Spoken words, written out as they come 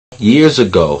Years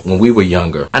ago, when we were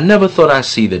younger, I never thought I'd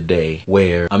see the day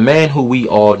where a man who we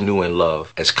all knew and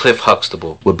loved as Cliff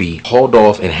Huxtable would be hauled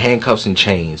off in handcuffs and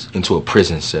chains into a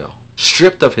prison cell,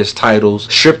 stripped of his titles,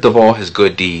 stripped of all his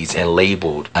good deeds, and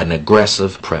labeled an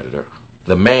aggressive predator.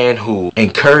 The man who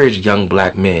encouraged young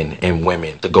black men and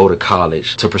women to go to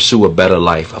college to pursue a better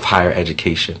life of higher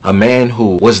education. A man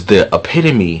who was the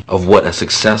epitome of what a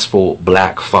successful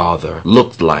black father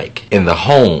looked like in the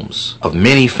homes of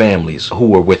many families who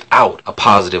were without a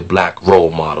positive black role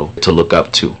model to look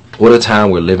up to. What a time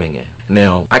we're living in.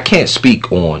 Now, I can't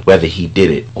speak on whether he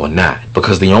did it or not,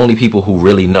 because the only people who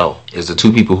really know is the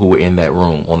two people who were in that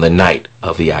room on the night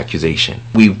of the accusation.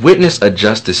 We've witnessed a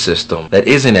justice system that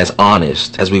isn't as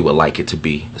honest as we would like it to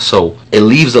be. So it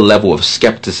leaves a level of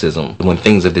skepticism when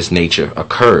things of this nature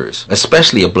occurs,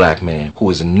 especially a black man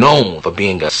who is known for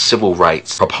being a civil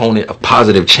rights proponent of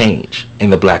positive change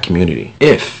in the black community.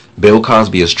 If Bill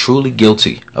Cosby is truly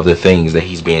guilty of the things that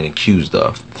he's being accused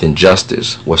of, then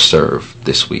justice was served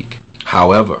this week.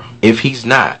 However, if he's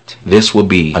not, this will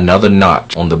be another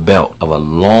notch on the belt of a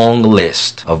long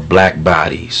list of black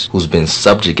bodies who's been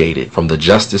subjugated from the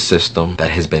justice system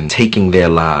that has been taking their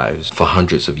lives for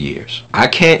hundreds of years. I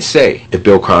can't say if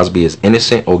Bill Cosby is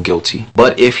innocent or guilty,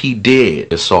 but if he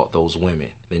did assault those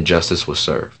women, then justice was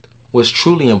served. What's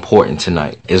truly important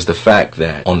tonight is the fact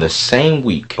that on the same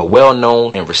week, a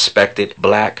well-known and respected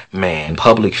black man,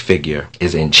 public figure,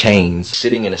 is in chains,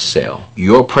 sitting in a cell.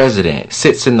 Your president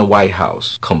sits in the White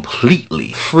House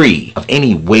completely free of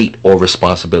any weight or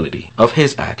responsibility of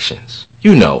his actions.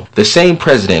 You know, the same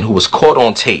president who was caught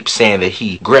on tape saying that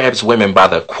he grabs women by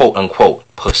the quote-unquote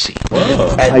pussy.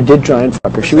 I did try and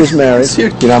fuck her. She was married. You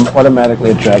know, I'm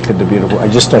automatically attracted to beautiful. I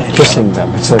just start kissing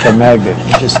them. It's like a magnet.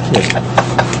 You just kiss.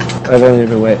 I don't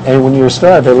even wait. And when you're a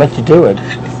star, they let you do it.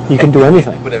 You can do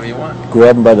anything. Whatever you want.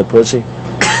 Grab them by the pussy.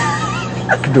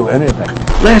 You can do anything.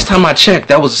 Last time I checked,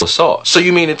 that was assault. So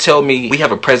you mean to tell me we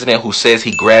have a president who says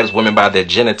he grabs women by their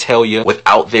genitalia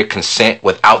without their consent,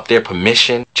 without their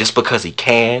permission, just because he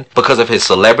can, because of his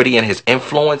celebrity and his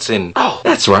influence? And oh,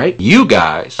 that's right, you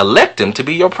guys elect him to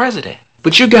be your president.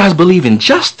 But you guys believe in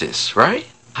justice, right?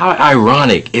 How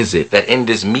ironic is it that in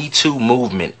this Me Too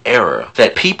movement era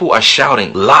that people are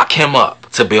shouting lock him up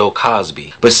to Bill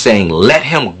Cosby, but saying let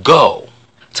him go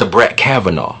to Brett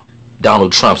Kavanaugh,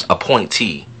 Donald Trump's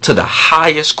appointee to the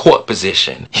highest court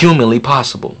position humanly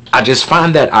possible. I just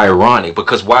find that ironic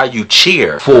because while you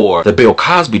cheer for the Bill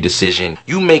Cosby decision,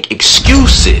 you make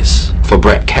excuses for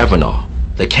Brett Kavanaugh,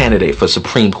 the candidate for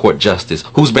Supreme Court Justice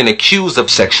who's been accused of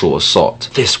sexual assault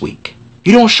this week.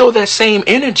 You don't show that same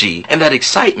energy and that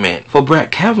excitement for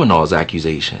Brett Kavanaugh's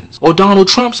accusations or Donald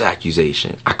Trump's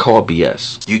accusation. I call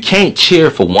BS. You can't cheer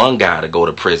for one guy to go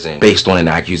to prison based on an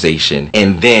accusation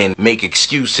and then make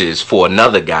excuses for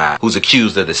another guy who's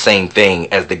accused of the same thing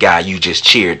as the guy you just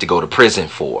cheered to go to prison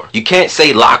for. You can't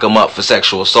say lock him up for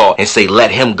sexual assault and say let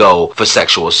him go for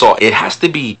sexual assault. It has to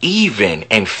be even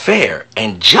and fair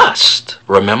and just,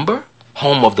 remember?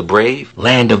 Home of the brave,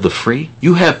 land of the free.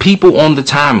 You have people on the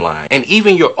timeline and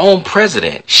even your own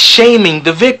president shaming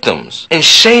the victims and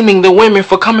shaming the women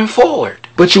for coming forward.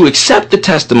 But you accept the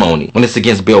testimony when it's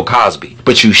against Bill Cosby,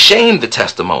 but you shame the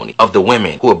testimony of the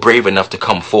women who are brave enough to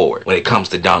come forward when it comes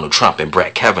to Donald Trump and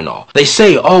Brett Kavanaugh. They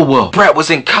say, oh, well, Brett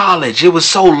was in college. It was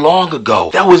so long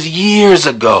ago. That was years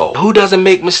ago. Who doesn't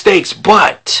make mistakes?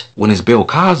 But when it's Bill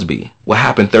Cosby, what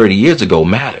happened 30 years ago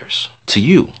matters to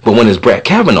you. But when it's Brett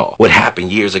Kavanaugh, what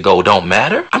happened years ago don't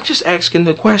matter? I'm just asking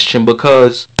the question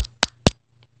because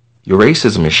your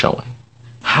racism is showing.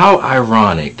 How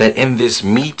ironic that in this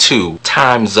Me Too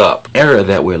time's up era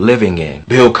that we're living in,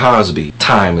 Bill Cosby,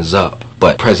 time is up,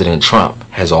 but President Trump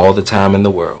has all the time in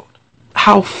the world.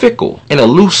 How fickle and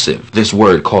elusive this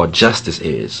word called justice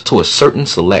is to a certain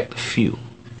select few.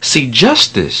 See,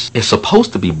 justice is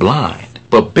supposed to be blind.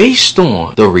 But based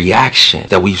on the reaction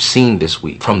that we've seen this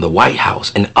week from the White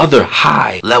House and other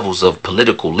high levels of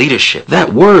political leadership,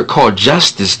 that word called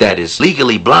justice that is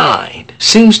legally blind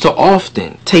seems to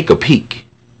often take a peek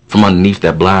from underneath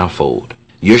that blindfold.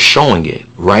 You're showing it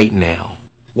right now.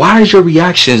 Why is your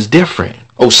reactions different?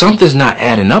 Oh, something's not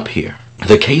adding up here.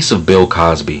 The case of Bill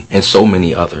Cosby and so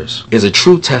many others is a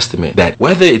true testament that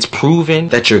whether it's proven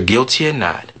that you're guilty or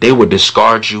not, they will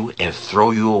discard you and throw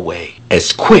you away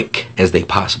as quick as they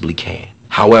possibly can.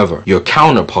 However, your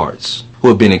counterparts who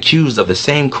have been accused of the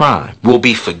same crime will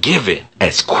be forgiven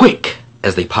as quick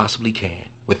as they possibly can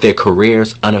with their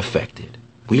careers unaffected.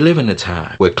 We live in a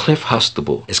time where Cliff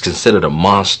Huxtable is considered a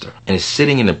monster and is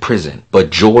sitting in a prison,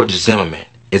 but George Zimmerman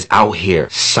is out here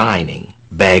signing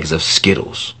bags of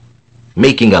Skittles.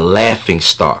 making a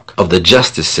laughingstock of the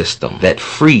justice system that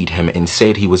freed him and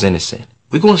said he was innocent.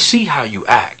 We're going to see how you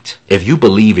act if you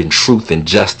believe in truth and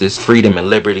justice, freedom and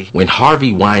liberty when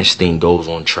Harvey Weinstein goes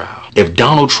on trial. If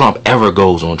Donald Trump ever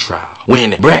goes on trial.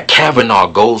 When Brett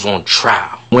Kavanaugh goes on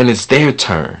trial. When it's their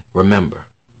turn, remember,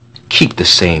 keep the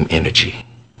same energy.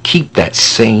 Keep that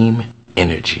same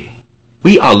energy.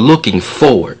 We are looking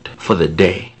forward for the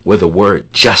day where the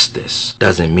word justice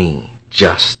doesn't mean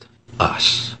just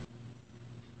us.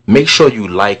 Make sure you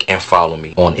like and follow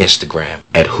me on Instagram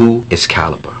at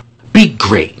WhoIsCaliber. Be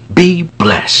great. Be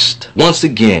blessed. Once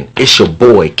again, it's your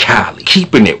boy Cali.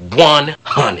 Keeping it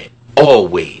 100.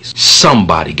 Always.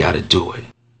 Somebody gotta do it.